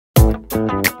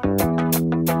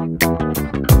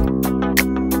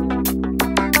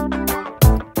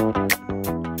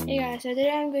So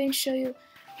today I'm going to show you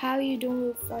how you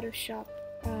download Photoshop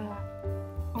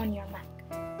on your Mac.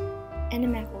 And the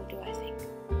Mac will do, I think.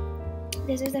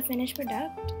 This is the finished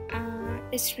product.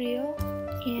 It's real,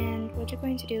 and what you're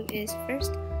going to do is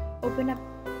first open up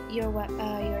your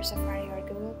Safari or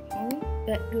Google Chrome,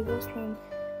 but Google Chrome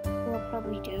will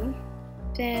probably do.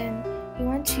 Then you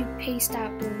want to paste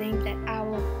out the link that I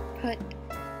will put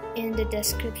in the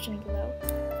description below.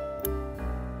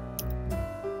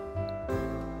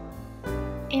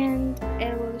 And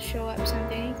it will show up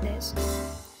something like this.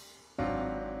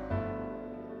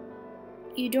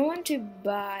 You don't want to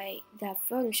buy that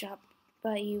Photoshop,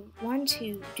 but you want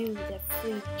to do the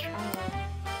free trial.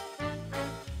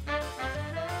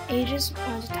 And you just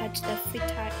want to touch the free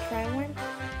trial one,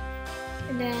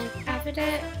 and then after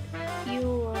that you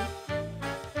will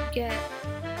get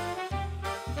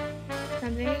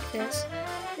something like this.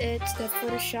 It's the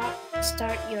Photoshop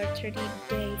Start Your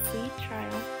 30-day free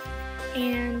trial,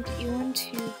 and you want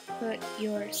to put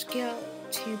your skill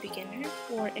to beginner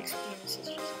or experienced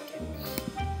user,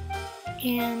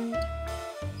 and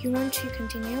you want to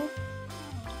continue,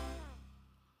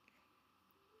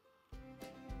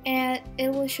 and it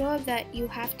will show up that you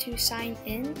have to sign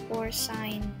in or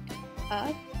sign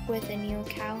up with a new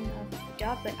account of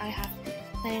Adobe, but I have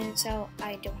signed in, so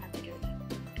I don't have to do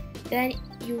that. Then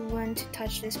you want to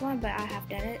touch this one, but I have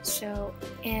done it, so,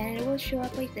 and it will show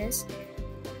up like this.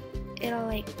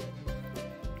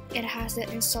 It has the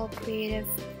install Creative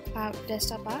Cloud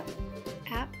desktop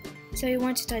app, so you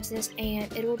want to touch this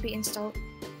and it will be installed,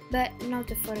 but not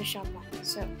the Photoshop one.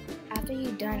 So after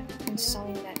you're done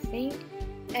installing that thing,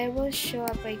 it will show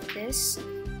up like this,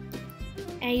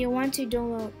 and you want to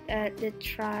download the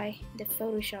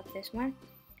Photoshop, this one,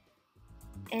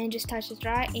 and just touch the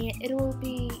try, and it will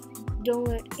be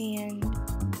download. And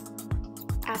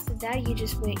after that you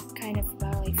just wait kind of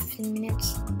about like 15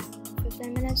 minutes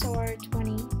or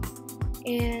 20,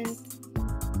 and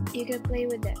you can play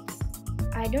with it.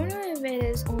 I don't know if it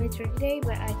is only 30 days,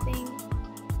 but I think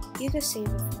you can save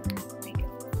it for like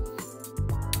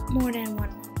more than 1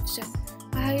 month. So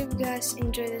I hope you guys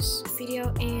enjoy this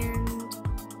video, and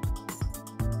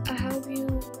I hope you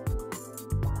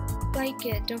like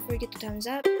it. Don't forget to thumbs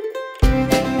up.